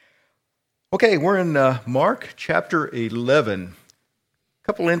Okay, we're in Mark chapter 11. A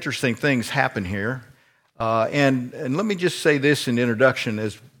couple interesting things happen here. And let me just say this in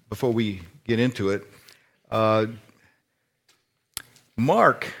introduction before we get into it.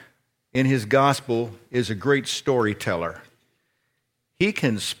 Mark, in his gospel, is a great storyteller. He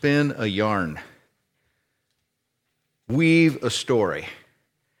can spin a yarn, weave a story.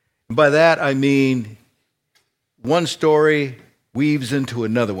 And by that I mean one story weaves into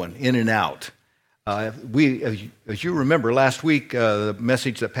another one, in and out. As you remember, last week, the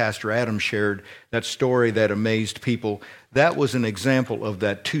message that Pastor Adam shared, that story that amazed people, that was an example of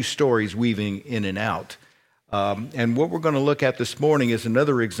that two stories weaving in and out. And what we're going to look at this morning is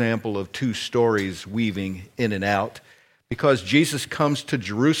another example of two stories weaving in and out. Because Jesus comes to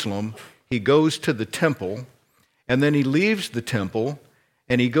Jerusalem, he goes to the temple, and then he leaves the temple,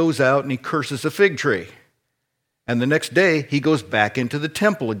 and he goes out and he curses a fig tree. And the next day, he goes back into the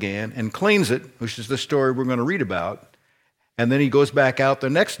temple again and cleans it, which is the story we're going to read about. And then he goes back out the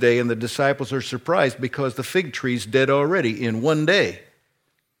next day, and the disciples are surprised because the fig tree's dead already in one day.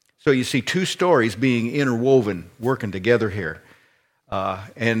 So you see two stories being interwoven, working together here.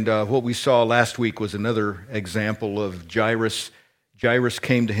 And what we saw last week was another example of Jairus. Jairus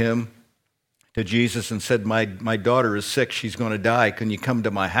came to Jesus and said, my daughter is sick, she's going to die, can you come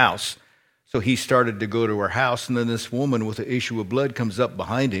to my house? So he started to go to her house, and then this woman with an issue of blood comes up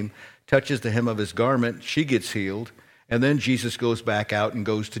behind him, touches the hem of his garment, she gets healed, and then Jesus goes back out and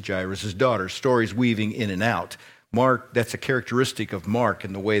goes to Jairus' daughter. Stories weaving in and out. Mark, that's a characteristic of Mark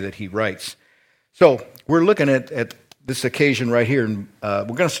in the way that he writes. So we're looking at this occasion right here, and we're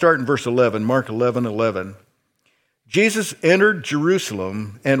going to start in verse 11, Mark 11:11. Jesus entered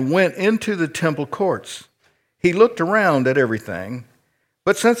Jerusalem and went into the temple courts. He looked around at everything,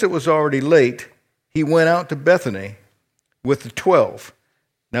 but since it was already late, he went out to Bethany with the 12.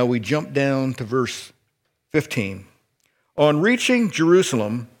 Now we jump down to verse 15. On reaching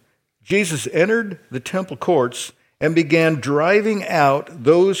Jerusalem, Jesus entered the temple courts and began driving out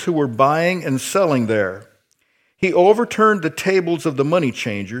those who were buying and selling there. He overturned the tables of the money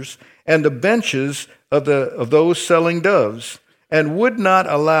changers and the benches of those selling doves, and would not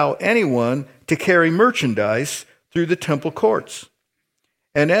allow anyone to carry merchandise through the temple courts.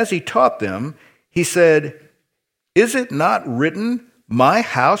 And as he taught them, he said, "Is it not written, 'My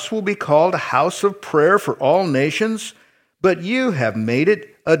house will be called a house of prayer for all nations'? But you have made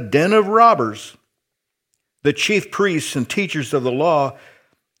it a den of robbers." The chief priests and teachers of the law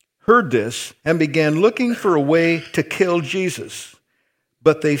heard this and began looking for a way to kill Jesus.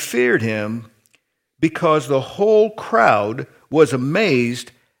 But they feared him because the whole crowd was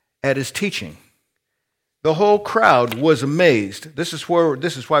amazed at his teaching. The whole crowd was amazed. This is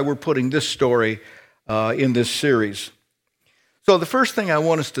why we're putting this story in this series. So the first thing I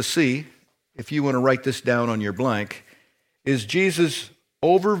want us to see, if you want to write this down on your blank, is Jesus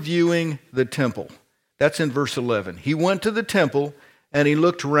overviewing the temple. That's in verse 11. He went to the temple and he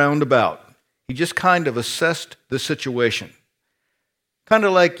looked round about. He just kind of assessed the situation. Kind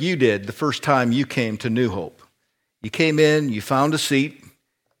of like you did the first time you came to New Hope. You came in, you found a seat,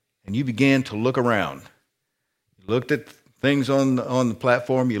 and you began to look around. You looked at things on the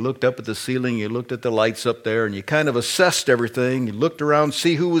platform, you looked up at the ceiling, you looked at the lights up there, and you kind of assessed everything. You looked around,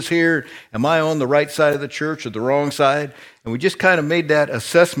 see who was here. Am I on the right side of the church or the wrong side? And we just kind of made that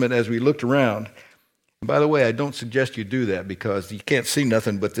assessment as we looked around. And by the way, I don't suggest you do that because you can't see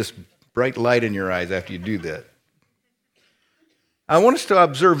nothing but this bright light in your eyes after you do that. I want us to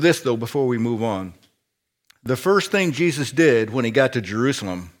observe this, though, before we move on. The first thing Jesus did when he got to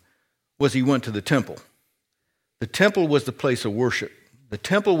Jerusalem was he went to the temple. The temple was the place of worship. The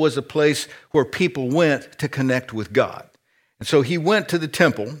temple was a place where people went to connect with God. And so he went to the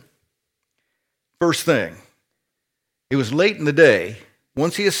temple. First thing, it was late in the day.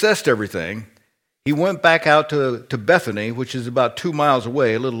 Once he assessed everything, he went back out to Bethany, which is about 2 miles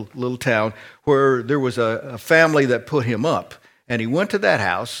away, a little town, where there was a family that put him up. And he went to that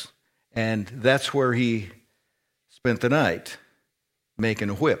house, and that's where he spent the night,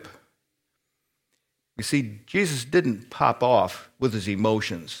 making a whip. You see, Jesus didn't pop off with his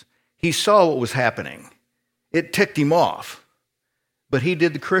emotions. He saw what was happening. It ticked him off. But he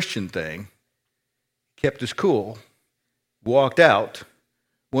did the Christian thing, kept his cool, walked out,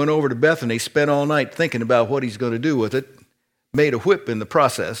 went over to Bethany, spent all night thinking about what he's going to do with it, made a whip in the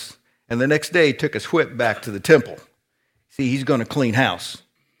process, and the next day took his whip back to the temple. See, he's going to clean house.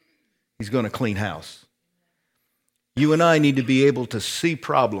 He's going to clean house. You and I need to be able to see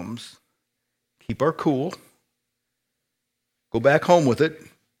problems, keep our cool, go back home with it,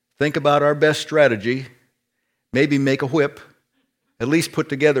 think about our best strategy, maybe make a whip, at least put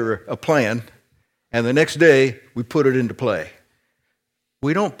together a plan, and the next day we put it into play.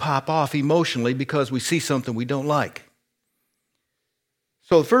 We don't pop off emotionally because we see something we don't like.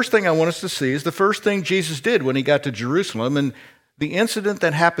 So the first thing I want us to see is the first thing Jesus did when he got to Jerusalem, and the incident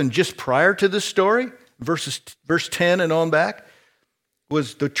that happened just prior to this story, verse 10 and on back,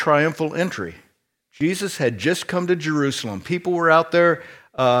 was the triumphal entry. Jesus had just come to Jerusalem. People were out there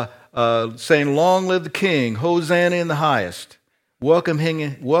saying, "Long live the King, Hosanna in the highest," welcoming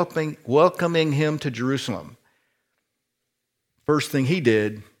him to Jerusalem. First thing he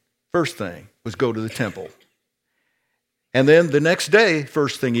did, was go to the temple. And then the next day,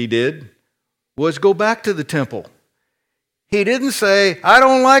 first thing he did was go back to the temple. He didn't say, "I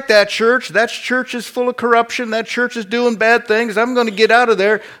don't like that church. That church is full of corruption. That church is doing bad things. I'm going to get out of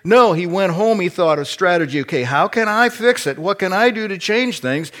there." No, he went home. He thought of strategy. Okay, how can I fix it? What can I do to change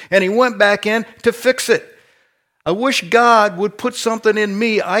things? And he went back in to fix it. I wish God would put something in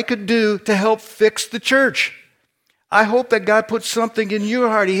me I could do to help fix the church. I hope that God puts something in your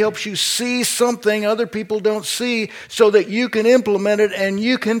heart. He helps you see something other people don't see so that you can implement it and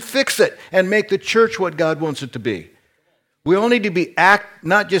you can fix it and make the church what God wants it to be. We all need to be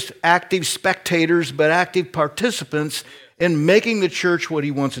not just active spectators, but active participants in making the church what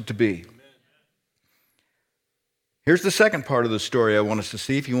he wants it to be. Here's the second part of the story I want us to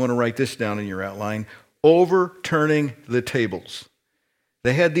see, if you want to write this down in your outline: overturning the tables.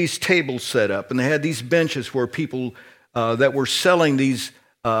 They had these tables set up, and they had these benches where people that were selling these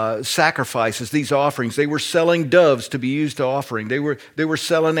sacrifices, these offerings. They were selling doves to be used to offering. They were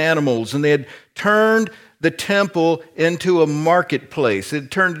selling animals, and they had turned the temple into a marketplace.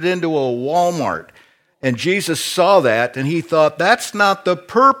 It turned it into a Walmart. And Jesus saw that, and he thought, that's not the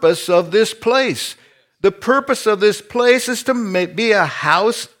purpose of this place. The purpose of this place is to be a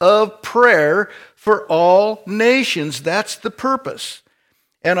house of prayer for all nations. That's the purpose.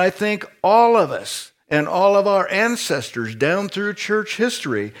 And I think all of us and all of our ancestors down through church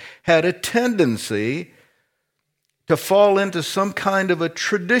history had a tendency to fall into some kind of a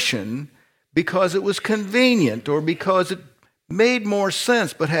tradition because it was convenient or because it made more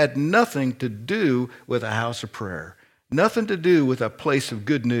sense, but had nothing to do with a house of prayer, nothing to do with a place of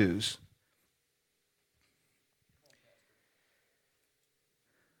good news.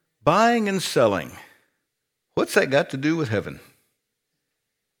 Buying and selling, what's that got to do with heaven?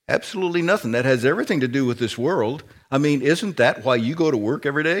 Absolutely nothing. That has everything to do with this world. I mean, isn't that why you go to work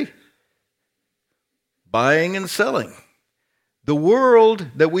every day? Buying and selling. The world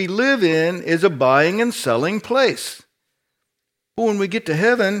that we live in is a buying and selling place. But when we get to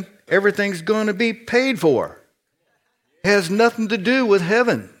heaven, everything's going to be paid for. It has nothing to do with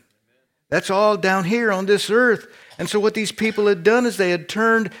heaven. That's all down here on this earth. And so what these people had done is they had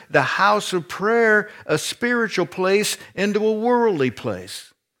turned the house of prayer, a spiritual place, into a worldly place.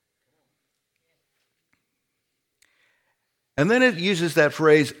 And then it uses that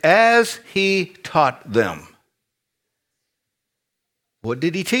phrase, as he taught them. What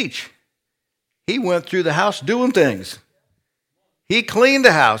did he teach? He went through the house doing things. He cleaned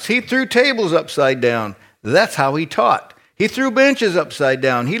the house. He threw tables upside down. That's how he taught. He threw benches upside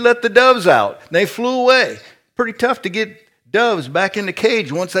down. He let the doves out. They flew away. Pretty tough to get doves back in the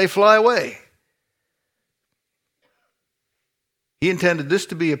cage once they fly away. He intended this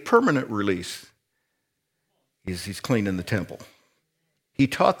to be a permanent release. He's cleaning the temple. He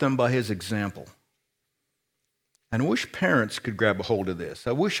taught them by his example. And I wish parents could grab a hold of this.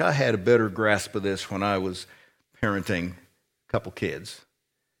 I wish I had a better grasp of this when I was parenting a couple kids.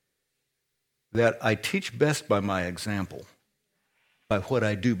 That I teach best by my example, by what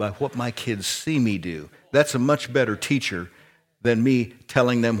I do, by what my kids see me do. That's a much better teacher than me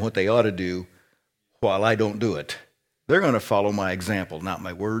telling them what they ought to do while I don't do it. They're going to follow my example, not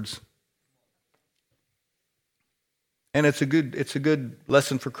my words. And it's a good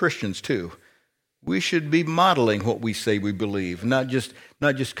lesson for Christians too. We should be modeling what we say we believe, not just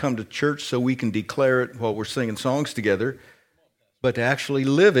come to church so we can declare it while we're singing songs together, but to actually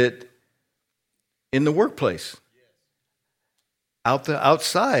live it in the workplace,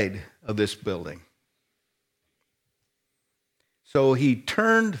 outside of this building. So he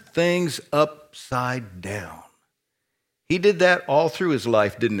turned things upside down. He did that all through his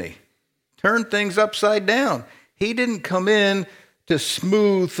life, didn't he? Turned things upside down. He didn't come in to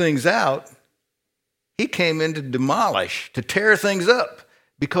smooth things out. He came in to demolish, to tear things up,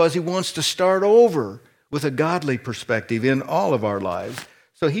 because he wants to start over with a godly perspective in all of our lives.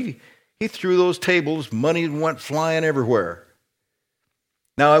 So he threw those tables, money went flying everywhere.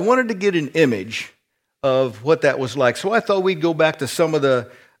 Now, I wanted to get an image of what that was like. So I thought we'd go back to some of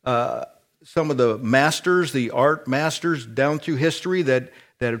the some of the masters, the art masters down through history that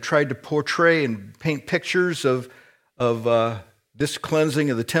have tried to portray and paint pictures of this cleansing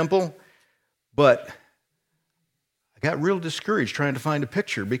of the temple. But I got real discouraged trying to find a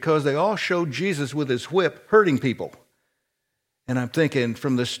picture because they all showed Jesus with his whip hurting people. And I'm thinking,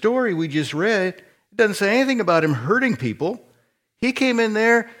 from the story we just read, it doesn't say anything about him hurting people. He came in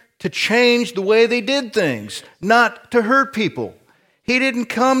there to change the way they did things, not to hurt people. He didn't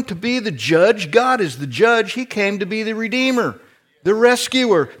come to be the judge. God is the judge. He came to be the redeemer, the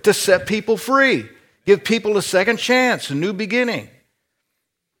rescuer, to set people free, give people a second chance, a new beginning.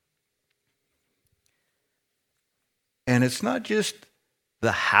 And it's not just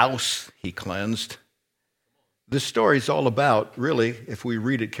the house he cleansed. This story is all about, really, if we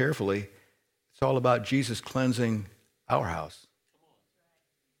read it carefully, it's all about Jesus cleansing our house.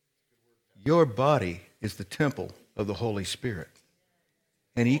 Your body is the temple of the Holy Spirit.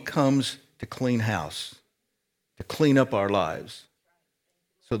 And he comes to clean house, to clean up our lives,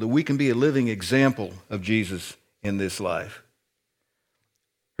 so that we can be a living example of Jesus in this life.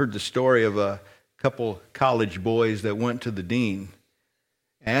 Heard the story of a couple college boys that went to the dean,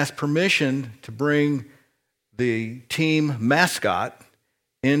 asked permission to bring the team mascot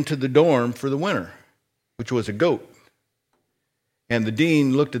into the dorm for the winter, which was a goat. And the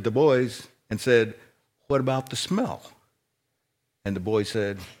dean looked at the boys and said, "What about the smell?" And the boy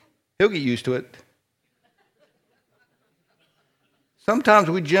said, "He'll get used to it." Sometimes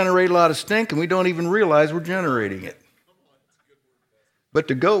we generate a lot of stink and we don't even realize we're generating it. But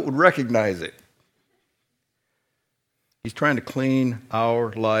the goat would recognize it. He's trying to clean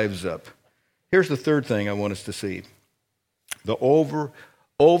our lives up. Here's the third thing I want us to see. The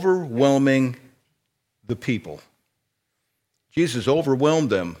overwhelming the people. Jesus overwhelmed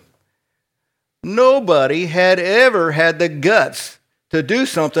them. Nobody had ever had the guts to do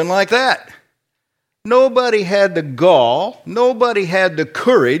something like that. Nobody had the gall, nobody had the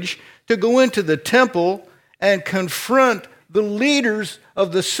courage to go into the temple and confront the leaders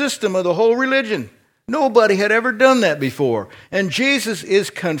of the system of the whole religion. Nobody had ever done that before. And Jesus is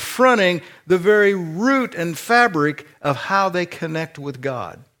confronting the very root and fabric of how they connect with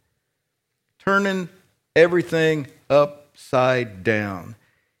God, turning everything upside down.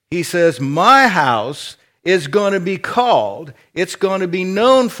 He says, my house is going to be called, it's going to be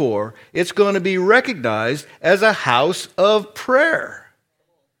known for, it's going to be recognized as a house of prayer.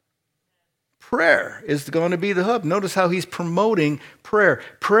 Prayer is going to be the hub. Notice how he's promoting prayer.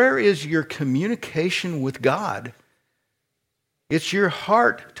 Prayer is your communication with God. It's your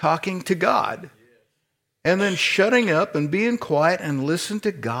heart talking to God. And then shutting up and being quiet and listen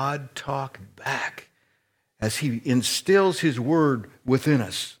to God talk back as he instills his word within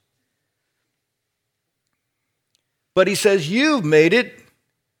us. But he says, you've made it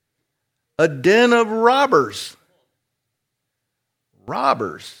a den of robbers.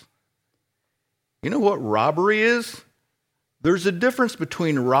 Robbers. You know what robbery is? There's a difference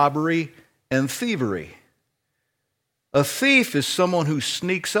between robbery and thievery. A thief is someone who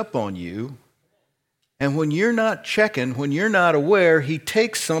sneaks up on you, and when you're not checking, when you're not aware, he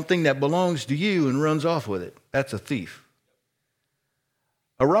takes something that belongs to you and runs off with it. That's a thief.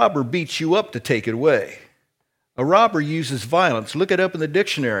 A robber beats you up to take it away. A robber uses violence. Look it up in the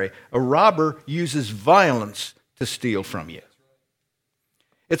dictionary. A robber uses violence to steal from you.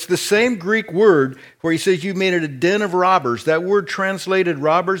 It's the same Greek word where he says you made it a den of robbers. That word translated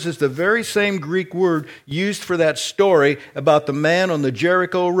robbers is the very same Greek word used for that story about the man on the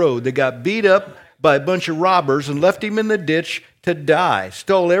Jericho road that got beat up by a bunch of robbers and left him in the ditch to die.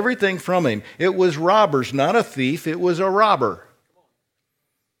 Stole everything from him. It was robbers, not a thief. It was a robber.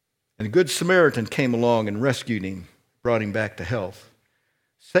 And a good Samaritan came along and rescued him, brought him back to health.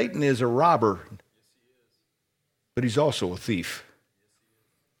 Satan is a robber, but he's also a thief.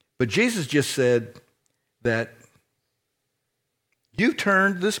 But Jesus just said that you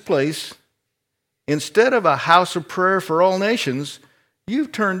turned this place, instead of a house of prayer for all nations,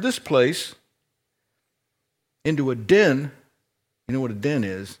 you've turned this place into a den. You know what a den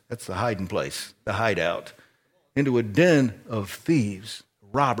is? That's the hiding place, the hideout. Into a den of thieves,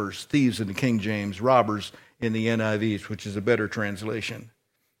 robbers, thieves in the King James, robbers in the NIV, which is a better translation.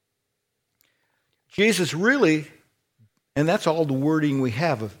 Jesus really, and that's all the wording we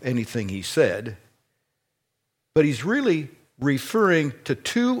have of anything he said, but he's really referring to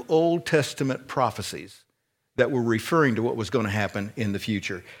two Old Testament prophecies that were referring to what was going to happen in the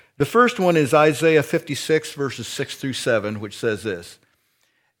future. The first one is Isaiah 56, verses 6 through 7, which says this,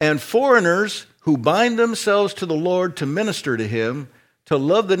 "And foreigners who bind themselves to the Lord to minister to him, to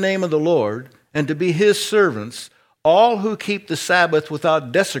love the name of the Lord, and to be his servants, all who keep the Sabbath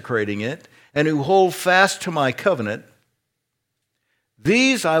without desecrating it, and who hold fast to my covenant,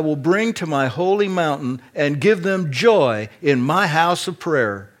 these I will bring to my holy mountain and give them joy in my house of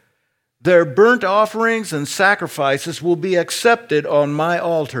prayer. Their burnt offerings and sacrifices will be accepted on my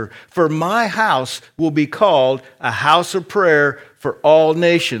altar, for my house will be called a house of prayer for all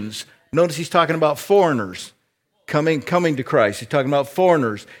nations. Notice he's talking about foreigners coming to Christ. He's talking about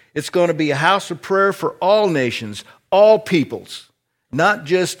foreigners. It's going to be a house of prayer for all nations, all peoples, not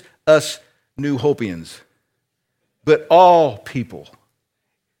just us New Hopians, but all people.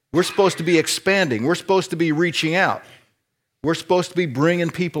 We're supposed to be expanding. We're supposed to be reaching out. We're supposed to be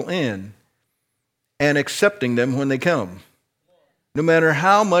bringing people in and accepting them when they come, no matter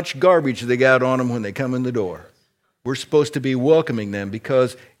how much garbage they got on them when they come in the door. We're supposed to be welcoming them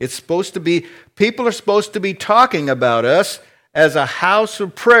because it's supposed to be, people are supposed to be talking about us as a house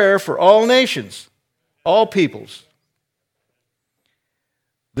of prayer for all nations, all peoples.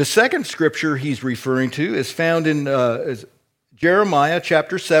 The second scripture he's referring to is found in Jeremiah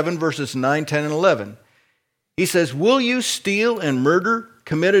chapter 7, verses 9, 10, and 11. He says, will you steal and murder,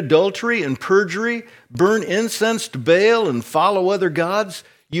 commit adultery and perjury, burn incense to Baal, and follow other gods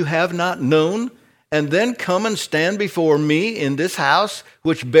you have not known, and then come and stand before me in this house,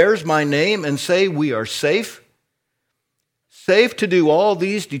 which bears my name, and say, we are safe? Safe to do all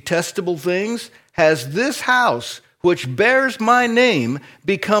these detestable things? Has this house, which bears my name,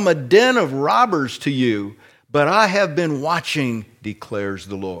 become a den of robbers to you? But I have been watching, declares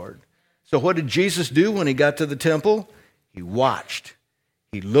the Lord. So what did Jesus do when he got to the temple? He watched.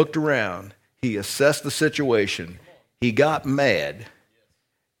 He looked around. He assessed the situation. He got mad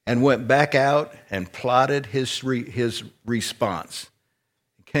and went back out and plotted his response.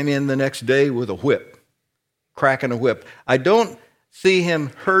 He came in the next day with a whip, cracking a whip. I don't see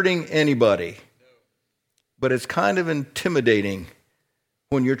him hurting anybody, but it's kind of intimidating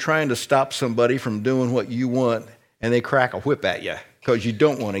when you're trying to stop somebody from doing what you want and they crack a whip at you because you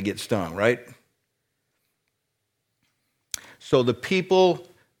don't want to get stung, right? So the people,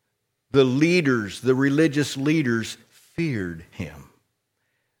 the leaders, the religious leaders feared him.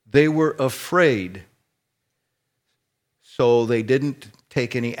 They were afraid, so they didn't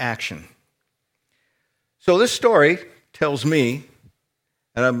take any action. So this story tells me,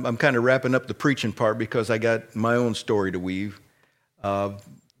 and I'm kind of wrapping up the preaching part because I got my own story to weave.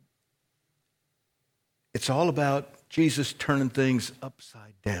 It's all about Jesus turning things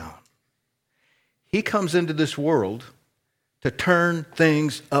upside down. He comes into this world to turn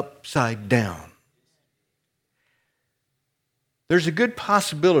things upside down. There's a good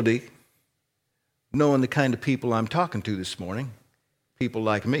possibility, knowing the kind of people I'm talking to this morning, people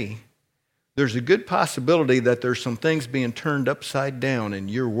like me, there's a good possibility that there's some things being turned upside down in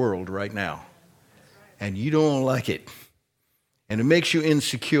your world right now. And you don't like it. And it makes you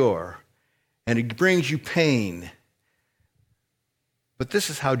insecure. And it brings you pain. But this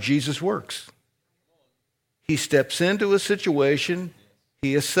is how Jesus works. He steps into a situation,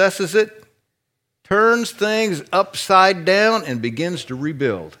 he assesses it, turns things upside down, and begins to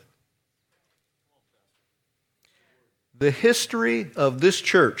rebuild. The history of this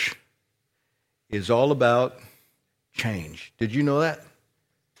church is all about change. Did you know that?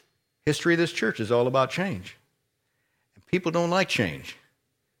 History of this church is all about change. And people don't like change.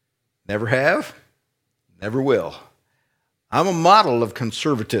 Never have, never will. I'm a model of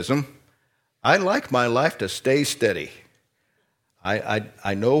conservatism. I like my life to stay steady.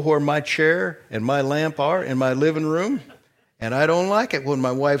 I know where my chair and my lamp are in my living room, and I don't like it when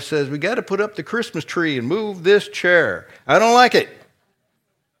my wife says, we got to put up the Christmas tree and move this chair. I don't like it.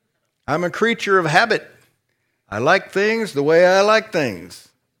 I'm a creature of habit. I like things the way I like things.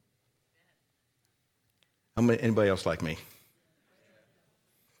 Anybody else like me?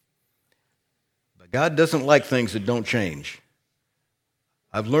 But God doesn't like things that don't change.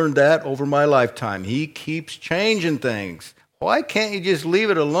 I've learned that over my lifetime. He keeps changing things. Why can't you just leave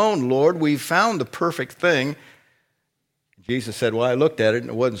it alone, Lord? We've found the perfect thing. Jesus said, well, I looked at it and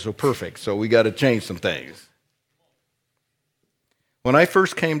it wasn't so perfect, so we got to change some things. When I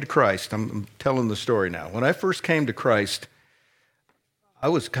first came to Christ, I'm telling the story now. When I first came to Christ, I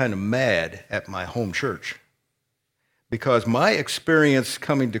was kind of mad at my home church because my experience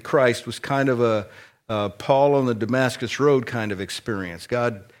coming to Christ was kind of a Paul on the Damascus Road kind of experience.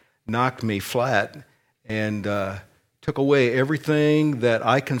 God knocked me flat and took away everything that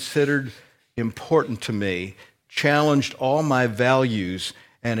I considered important to me, challenged all my values,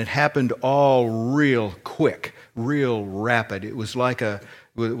 and it happened all real quick, real rapid. It was like a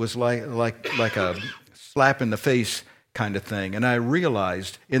slap in the face kind of thing. And I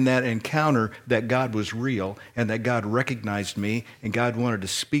realized in that encounter that God was real and that God recognized me and God wanted to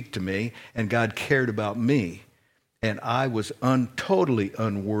speak to me and God cared about me. And I was totally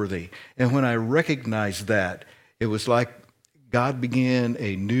unworthy. And when I recognized that, it was like God began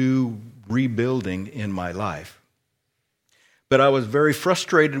a new rebuilding in my life. But I was very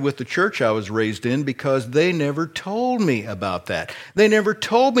frustrated with the church I was raised in because they never told me about that. They never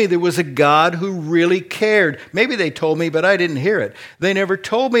told me there was a God who really cared. Maybe they told me, but I didn't hear it. They never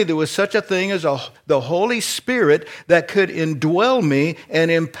told me there was such a thing as the Holy Spirit that could indwell me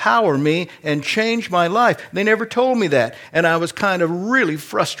and empower me and change my life. They never told me that. And I was kind of really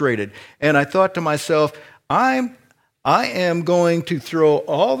frustrated. And I thought to myself, I am going to throw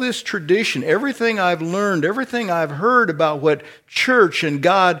all this tradition, everything I've learned, everything I've heard about what church and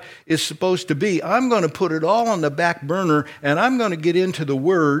God is supposed to be, I'm going to put it all on the back burner, and I'm going to get into the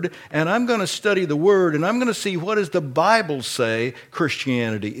Word, and I'm going to study the Word, and I'm going to see what does the Bible say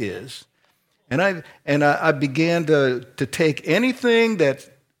Christianity is. And I began to take anything that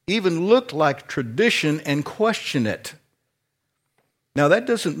even looked like tradition and question it. Now, that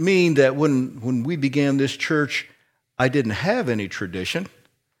doesn't mean that when we began this church, I didn't have any tradition.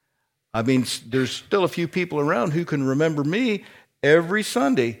 I mean, there's still a few people around who can remember me. Every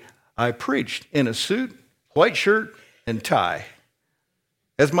Sunday, I preached in a suit, white shirt, and tie.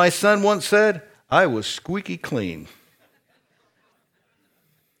 As my son once said, I was squeaky clean.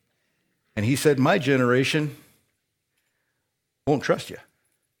 And he said, my generation won't trust you.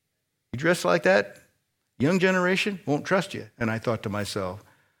 You dress like that, young generation won't trust you. And I thought to myself,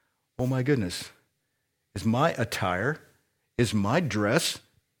 oh my goodness. Is my attire, is my dress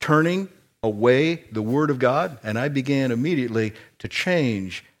turning away the Word of God? And I began immediately to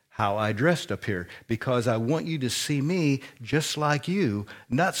change how I dressed up here because I want you to see me just like you,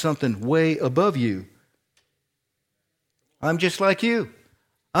 not something way above you. I'm just like you.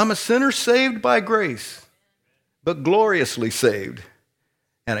 I'm a sinner saved by grace, but gloriously saved.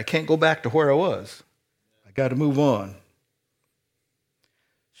 And I can't go back to where I was. I got to move on.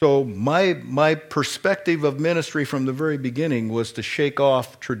 So my perspective of ministry from the very beginning was to shake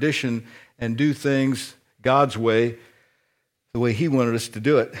off tradition and do things God's way, the way He wanted us to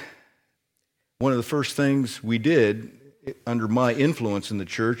do it. One of the first things we did under my influence in the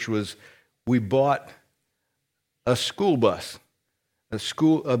church was we bought a school bus,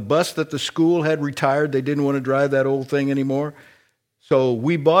 a bus that the school had retired. They didn't want to drive that old thing anymore. So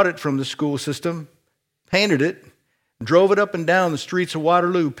we bought it from the school system, painted it, drove it up and down the streets of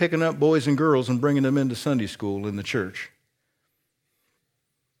Waterloo, picking up boys and girls and bringing them into Sunday school in the church.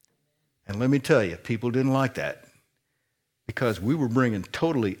 And let me tell you, people didn't like that because we were bringing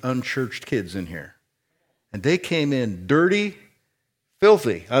totally unchurched kids in here. And they came in dirty,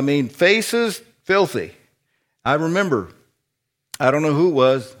 filthy. I mean, faces filthy. I remember, I don't know who it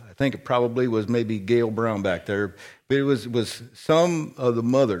was. I think it probably was maybe Gail Brown back there. But it was some of the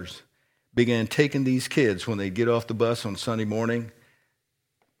mothers began taking these kids when they get off the bus on Sunday morning,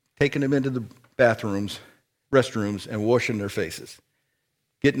 taking them into the restrooms, and washing their faces,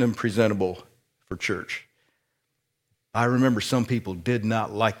 getting them presentable for church. I remember some people did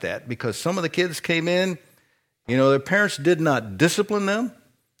not like that because some of the kids came in, their parents did not discipline them.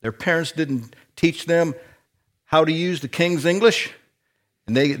 Their parents didn't teach them how to use the King's English.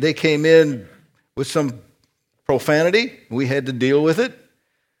 And they came in with some profanity. We had to deal with it.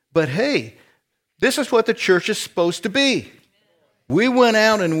 But hey, this is what the church is supposed to be. We went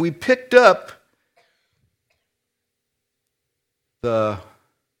out and we picked up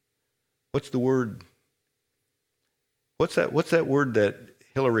what's the word? What's that word that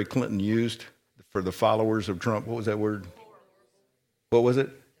Hillary Clinton used for the followers of Trump? What was that word? What was it?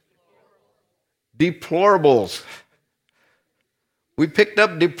 Deplorables. We picked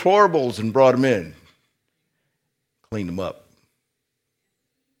up deplorables and brought them in. Cleaned them up.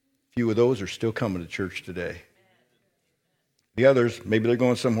 Few of those are still coming to church today. The others, maybe they're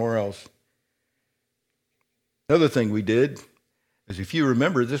going somewhere else. Another thing we did is, if you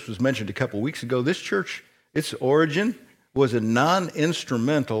remember, this was mentioned a couple weeks ago, this church, its origin was a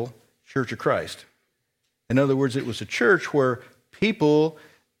non-instrumental Church of Christ. In other words, it was a church where people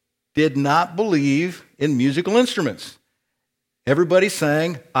did not believe in musical instruments. Everybody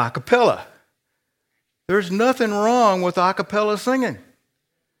sang a cappella. There's nothing wrong with a cappella singing.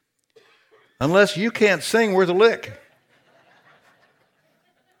 Unless you can't sing worth a lick.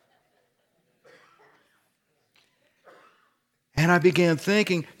 And I began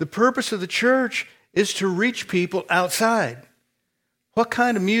thinking, the purpose of the church is to reach people outside. What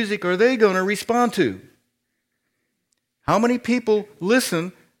kind of music are they going to respond to? How many people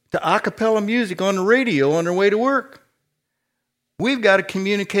listen to a cappella music on the radio on their way to work? We've got to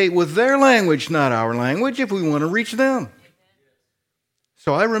communicate with their language, not our language, if we want to reach them.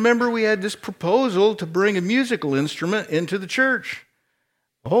 So I remember we had this proposal to bring a musical instrument into the church.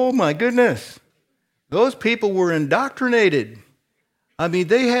 Oh my goodness. Those people were indoctrinated. I mean,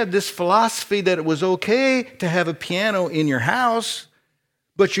 they had this philosophy that it was okay to have a piano in your house,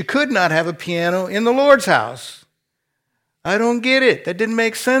 but you could not have a piano in the Lord's house. I don't get it. That didn't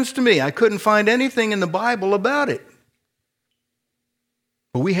make sense to me. I couldn't find anything in the Bible about it.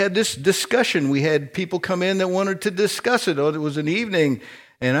 But we had this discussion. We had people come in that wanted to discuss it. Oh, it was an evening,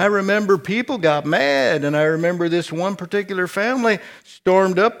 and I remember people got mad, and I remember this one particular family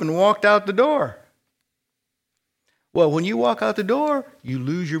stormed up and walked out the door. Well, when you walk out the door, you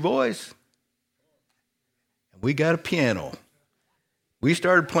lose your voice. We got a piano. We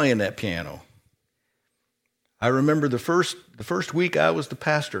started playing that piano. I remember the first week I was the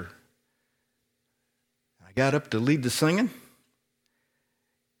pastor. I got up to lead the singing.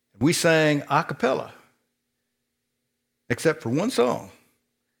 We sang a cappella, except for one song.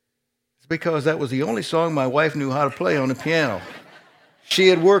 It's because that was the only song my wife knew how to play on the piano. She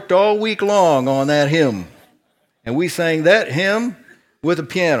had worked all week long on that hymn, and we sang that hymn with a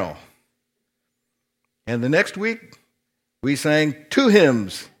piano. And the next week, we sang 2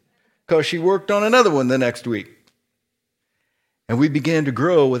 hymns because she worked on another one the next week. And we began to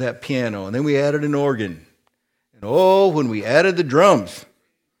grow with that piano, and then we added an organ. And oh, when we added the drums,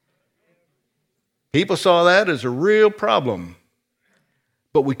 people saw that as a real problem.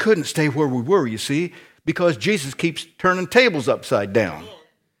 But we couldn't stay where we were, you see, because Jesus keeps turning tables upside down.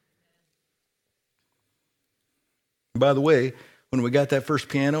 By the way, when we got that first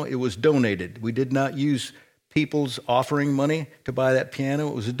piano, it was donated. We did not use people's offering money to buy that piano.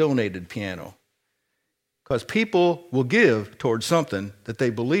 It was a donated piano. Because people will give towards something that they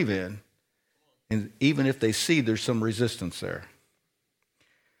believe in, and even if they see there's some resistance there.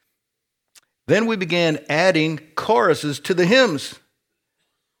 Then we began adding choruses to the hymns,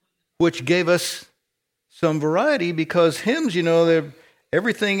 which gave us some variety because hymns,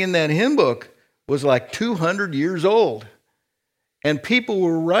 everything in that hymn book was like 200 years old. And people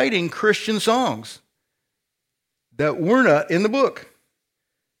were writing Christian songs that were not in the book.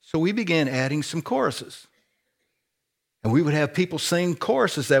 So we began adding some choruses. And we would have people sing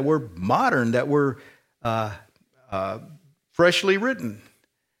choruses that were modern, that were freshly written.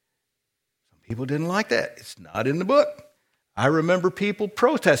 People didn't like that. It's not in the book. I remember people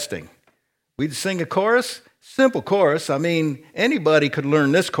protesting. We'd sing a chorus, simple chorus. I mean, anybody could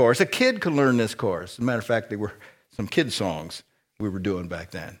learn this chorus. A kid could learn this chorus. As a matter of fact, they were some kid songs we were doing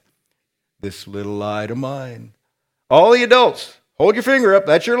back then. This little light of mine. All the adults, hold your finger up.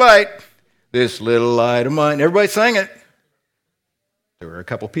 That's your light. This little light of mine. Everybody sang it. There were a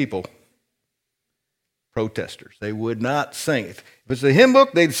couple people, protesters. They would not sing it. If it's a hymn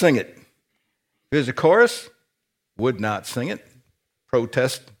book, they'd sing it. If it was a chorus, would not sing it.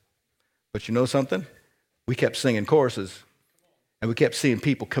 Protest. But you know something? We kept singing choruses, and we kept seeing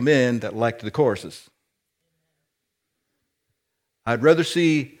people come in that liked the choruses. I'd rather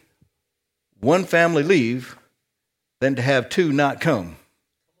see one family leave than to have 2 not come.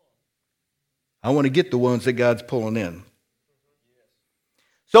 I want to get the ones that God's pulling in.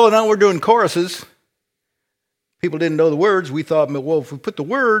 So now we're doing choruses. People didn't know the words. We thought, well, if we put the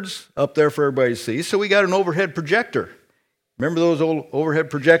words up there for everybody to see, so we got an overhead projector. Remember those old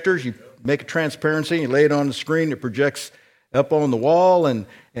overhead projectors? You make a transparency, you lay it on the screen, it projects up on the wall, and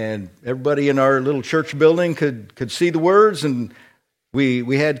everybody in our little church building could see the words, and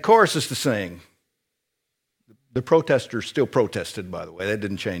we had choruses to sing. The protesters still protested, by the way. That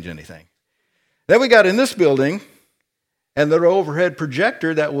didn't change anything. Then we got in this building, and the overhead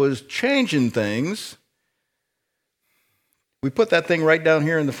projector that was changing things, we put that thing right down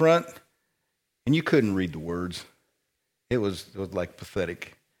here in the front, and you couldn't read the words. It was like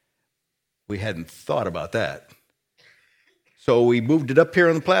pathetic. We hadn't thought about that. So we moved it up here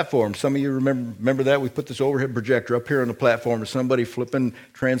on the platform. Some of you remember that? We put this overhead projector up here on the platform, and somebody flipping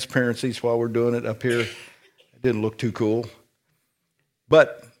transparencies while we're doing it up here. It didn't look too cool.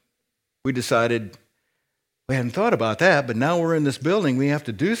 But we decided, we hadn't thought about that, but now we're in this building, we have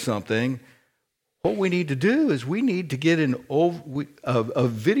to do something. What we need to do is we need to get a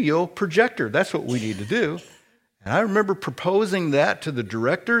video projector. That's what we need to do. And I remember proposing that to the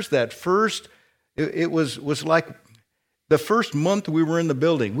directors that first, it was like the first month we were in the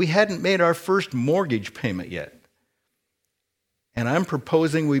building. We hadn't made our first mortgage payment yet. And I'm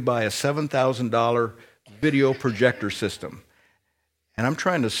proposing we buy a $7,000 video projector system. And I'm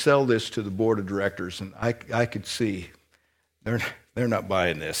trying to sell this to the board of directors, and I could see they're not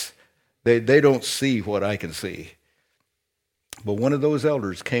buying this. They don't see what I can see. But one of those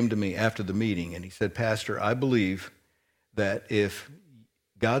elders came to me after the meeting, and he said, Pastor, I believe that if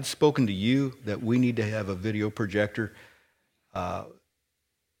God's spoken to you that we need to have a video projector, I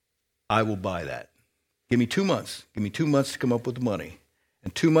will buy that. Give me 2 months. Give me 2 months to come up with the money.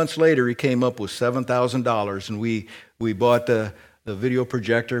 And 2 months later, he came up with $7,000, and we bought the video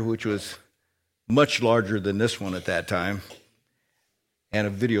projector, which was much larger than this one at that time, and a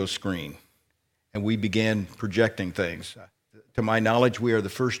video screen. And we began projecting things. To my knowledge, we are the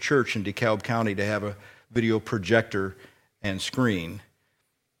first church in DeKalb County to have a video projector and screen.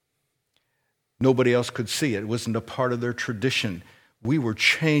 Nobody else could see it. It wasn't a part of their tradition. We were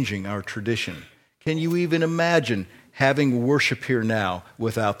changing our tradition. Can you even imagine having worship here now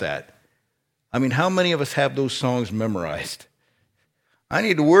without that? I mean, how many of us have those songs memorized? I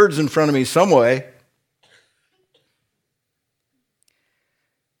need the words in front of me some way.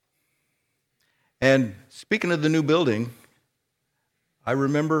 And speaking of the new building, I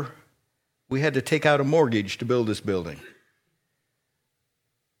remember we had to take out a mortgage to build this building.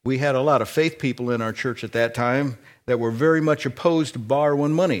 We had a lot of faith people in our church at that time that were very much opposed to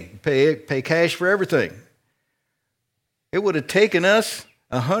borrowing money, pay cash for everything. It would have taken us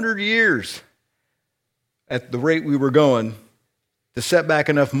 100 years at the rate we were going to set back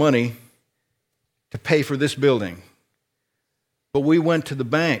enough money to pay for this building. But we went to the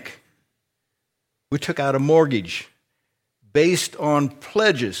bank. We took out a mortgage based on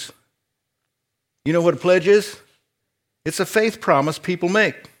pledges. You know what a pledge is? It's a faith promise people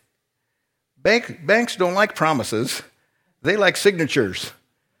make. Banks don't like promises. They like signatures.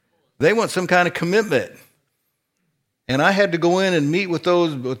 They want some kind of commitment. And I had to go in and meet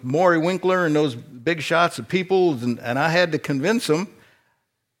with Maury Winkler and those big shots of people, and I had to convince them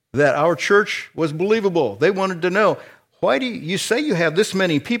that our church was believable. They wanted to know, why do you say you have this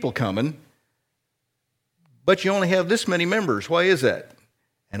many people coming, but you only have this many members? Why is that?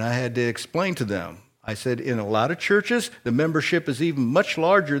 And I had to explain to them. I said, in a lot of churches, the membership is even much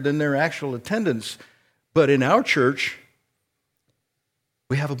larger than their actual attendance. But in our church,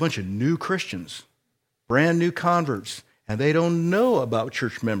 we have a bunch of new Christians, brand new converts, and they don't know about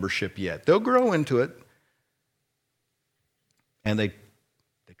church membership yet. They'll grow into it. And they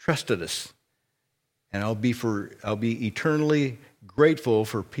trusted us. And I'll be eternally grateful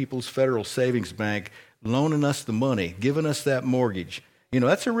for People's Federal Savings Bank loaning us the money, giving us that mortgage. You know,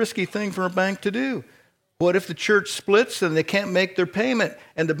 that's a risky thing for a bank to do. What if the church splits and they can't make their payment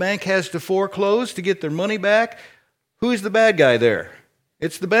and the bank has to foreclose to get their money back? Who's the bad guy there?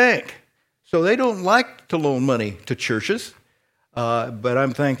 It's the bank. So they don't like to loan money to churches, but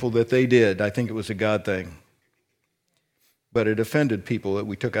I'm thankful that they did. I think it was a God thing. But it offended people that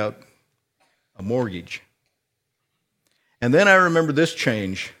we took out a mortgage. And then I remember this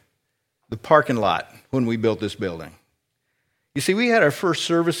change, the parking lot, when we built this building. You see, we had our first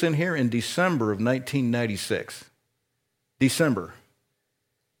service in here in December of 1996. December.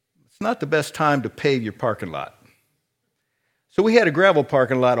 It's not the best time to pave your parking lot. So we had a gravel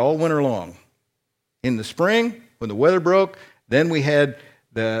parking lot all winter long. In the spring, when the weather broke, then we had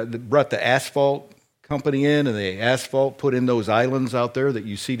brought the asphalt company in, and the asphalt put in those islands out there that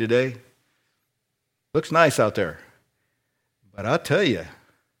you see today. Looks nice out there. But I'll tell you,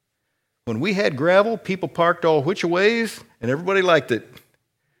 when we had gravel, people parked all which ways, and everybody liked it.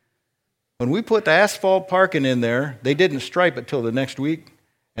 When we put the asphalt parking in there, they didn't stripe it till the next week.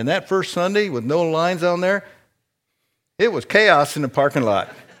 And that first Sunday, with no lines on there, it was chaos in the parking lot.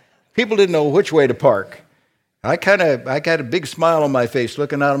 People didn't know which way to park. I got a big smile on my face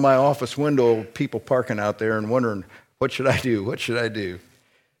looking out of my office window, people parking out there and wondering, what should I do? What should I do?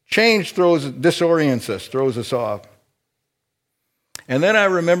 Change disorients us, throws us off. And then I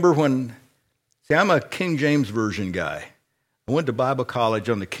remember I'm a King James Version guy. I went to Bible college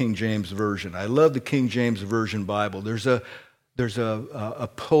on the King James Version. I love the King James Version Bible. There's a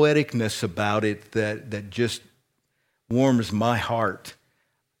poeticness about it that just warms my heart.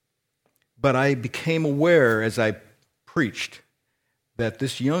 But I became aware as I preached that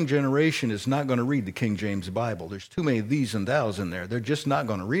this young generation is not going to read the King James Bible. There's too many these and thous in there. They're just not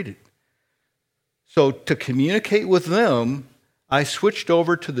going to read it. So to communicate with them, I switched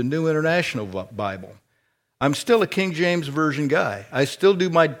over to the New International Bible. I'm still a King James Version guy. I still do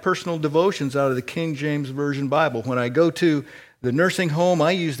my personal devotions out of the King James Version Bible. When I go to the nursing home,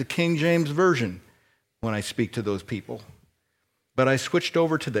 I use the King James Version when I speak to those people. But I switched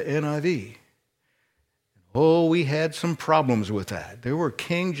over to the NIV. Oh, we had some problems with that. There were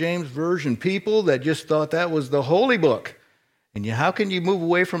King James Version people that just thought that was the holy book. And how can you move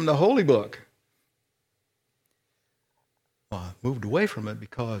away from the holy book? Well, I moved away from it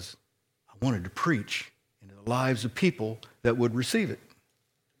because I wanted to preach. And the lives of people that would receive it.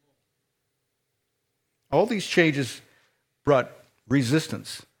 All these changes brought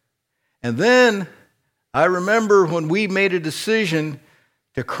resistance. And then I remember when we made a decision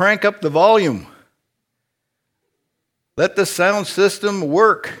to crank up the volume. Let the sound system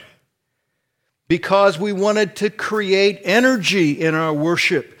work. Because we wanted to create energy in our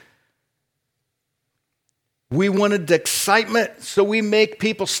worship. We wanted excitement, so we make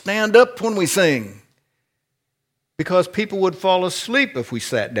people stand up when we sing. Because people would fall asleep if we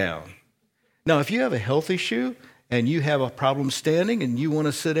sat down. Now, if you have a health issue and you have a problem standing and you want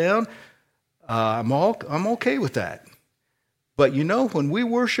to sit down, I'm okay with that. But you know, when we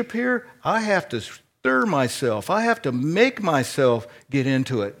worship here, I have to stir myself. I have to make myself get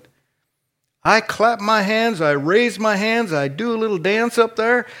into it. I clap my hands, I raise my hands, I do a little dance up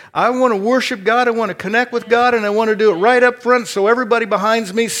there. I want to worship God, I want to connect with God, and I want to do it right up front so everybody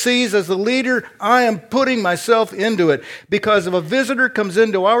behind me sees as the leader, I am putting myself into it. Because if a visitor comes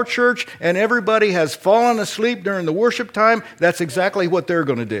into our church and everybody has fallen asleep during the worship time, that's exactly what they're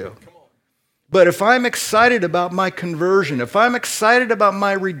going to do. But if I'm excited about my conversion, if I'm excited about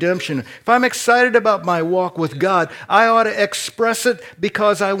my redemption, if I'm excited about my walk with God, I ought to express it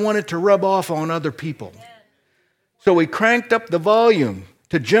because I want it to rub off on other people. So we cranked up the volume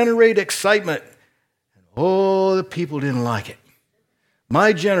to generate excitement. Oh, the people didn't like it.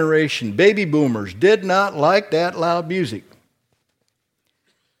 My generation, baby boomers, did not like that loud music.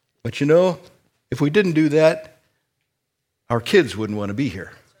 But you know, if we didn't do that, our kids wouldn't want to be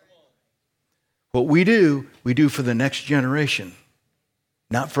here. What we do for the next generation,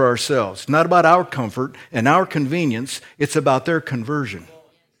 not for ourselves. It's not about our comfort and our convenience. It's about their conversion.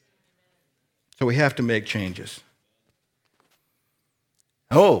 So we have to make changes.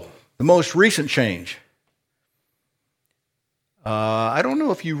 Oh, the most recent change. I don't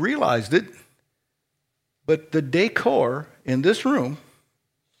know if you realized it, but the decor in this room,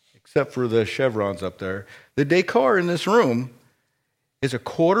 except for the chevrons up there, the decor in this room is a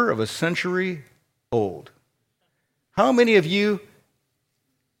quarter of a century old. How many of you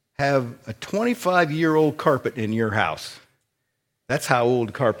have a 25-year-old carpet in your house? That's how old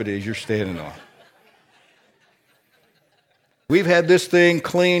the carpet is you're standing on. We've had this thing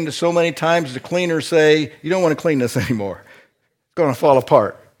cleaned so many times, the cleaners say, you don't want to clean this anymore. It's going to fall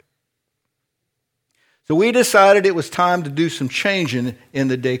apart. So we decided it was time to do some changing in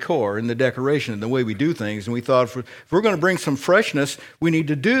the decor, in the decoration, in the way we do things. And we thought if we're going to bring some freshness, we need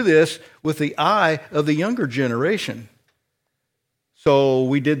to do this with the eye of the younger generation. So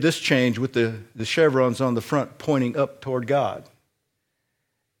we did this change with the chevrons on the front pointing up toward God.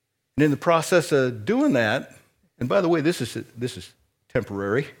 And in the process of doing that, and by the way, this is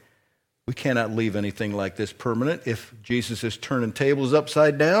temporary. We cannot leave anything like this permanent. If Jesus is turning tables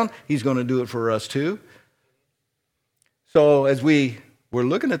upside down, he's going to do it for us too. So as we were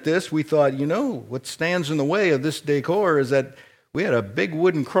looking at this, we thought, you know, what stands in the way of this decor is that we had a big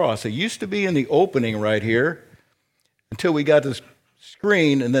wooden cross. It used to be in the opening right here until we got this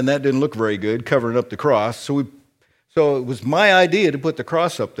screen, and then that didn't look very good, covering up the cross. So it was my idea to put the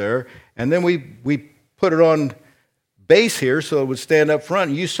cross up there, and then we put it on base here so it would stand up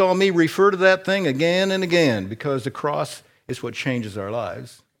front. You saw me refer to that thing again and again because the cross is what changes our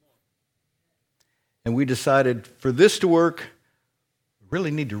lives. And we decided for this to work, we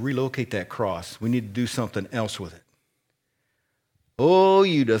really need to relocate that cross. We need to do something else with it. Oh,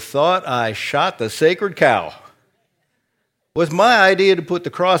 you'd have thought I shot the sacred cow. Was my idea to put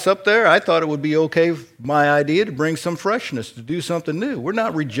the cross up there? I thought it would be okay, my idea, to bring some freshness, to do something new. We're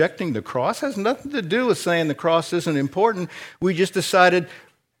not rejecting the cross. It has nothing to do with saying the cross isn't important. We just decided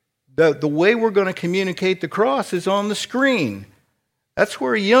that the way we're going to communicate the cross is on the screen. That's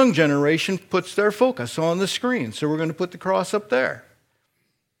where a young generation puts their focus, on the screen. So we're going to put the cross up there.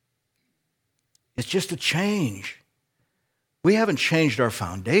 It's just a change. We haven't changed our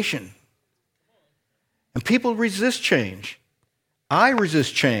foundation. And people resist change. I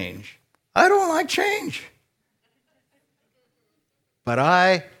resist change. I don't like change. But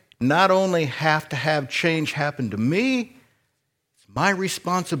I not only have to have change happen to me, it's my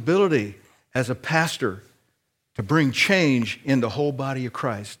responsibility as a pastor to bring change in the whole body of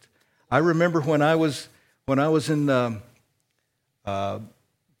Christ. I remember when I was in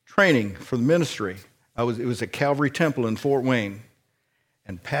training for the ministry. It was at Calvary Temple in Fort Wayne.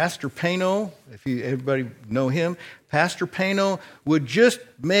 And Pastor Pano, if everybody know him, Pastor Pano would just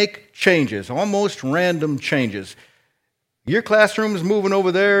make changes, almost random changes. Your classroom is moving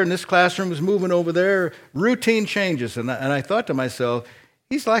over there, and this classroom is moving over there. Routine changes. And I thought to myself,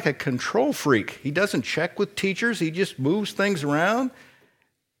 he's like a control freak. He doesn't check with teachers. He just moves things around.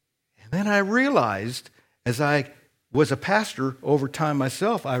 And then I realized, As I was a pastor over time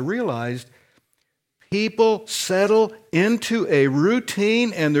myself, I realized people settle into a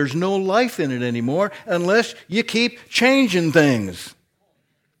routine and there's no life in it anymore unless you keep changing things.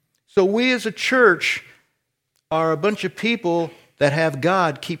 So we as a church are a bunch of people that have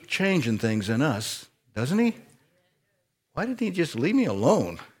God keep changing things in us, doesn't he? Why didn't he just leave me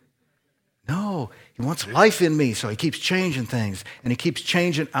alone? No, he wants life in me, so he keeps changing things. And he keeps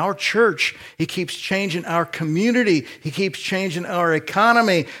changing our church. He keeps changing our community. He keeps changing our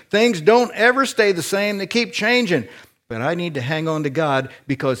economy. Things don't ever stay the same. They keep changing. But I need to hang on to God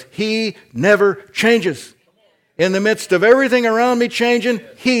because he never changes. In the midst of everything around me changing,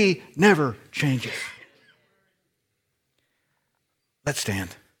 he never changes. Let's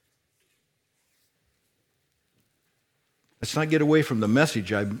stand. Let's not get away from the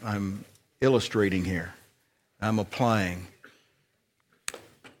message I'm illustrating here. I'm applying.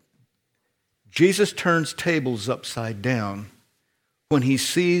 Jesus turns tables upside down when he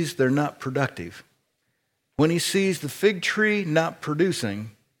sees they're not productive. When he sees the fig tree not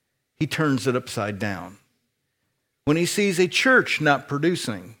producing, he turns it upside down. When he sees a church not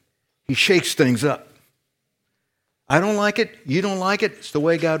producing, he shakes things up. I don't like it. You don't like it. It's the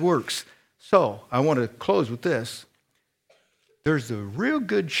way God works. So I want to close with this. There's a real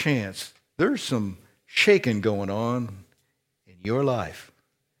good chance there's some shaking going on in your life,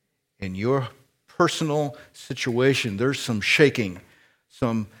 in your personal situation. There's some shaking,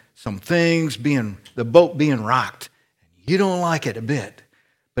 some things the boat being rocked. You don't like it a bit,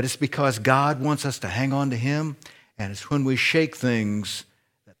 but it's because God wants us to hang on to him, and it's when we shake things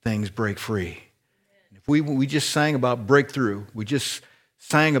that things break free. If we just sang about breakthrough, we just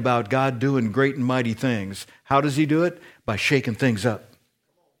sang about God doing great and mighty things. How does he do it? By shaking things up.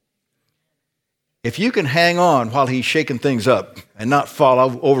 If you can hang on while he's shaking things up and not fall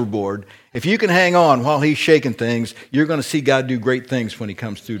overboard, if you can hang on while he's shaking things, you're going to see God do great things when he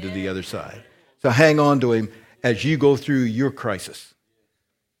comes through to the other side. So hang on to him as you go through your crisis.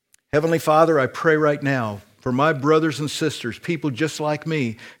 Heavenly Father, I pray right now for my brothers and sisters, people just like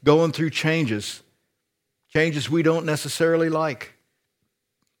me, going through changes we don't necessarily like,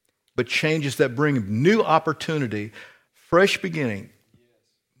 but changes that bring new opportunity, fresh beginning.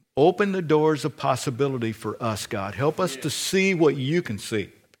 Open the doors of possibility for us, God. Help us to see what you can see.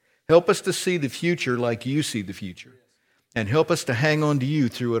 Help us to see the future like you see the future. And help us to hang on to you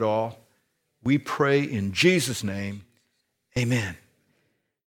through it all. We pray in Jesus' name, amen.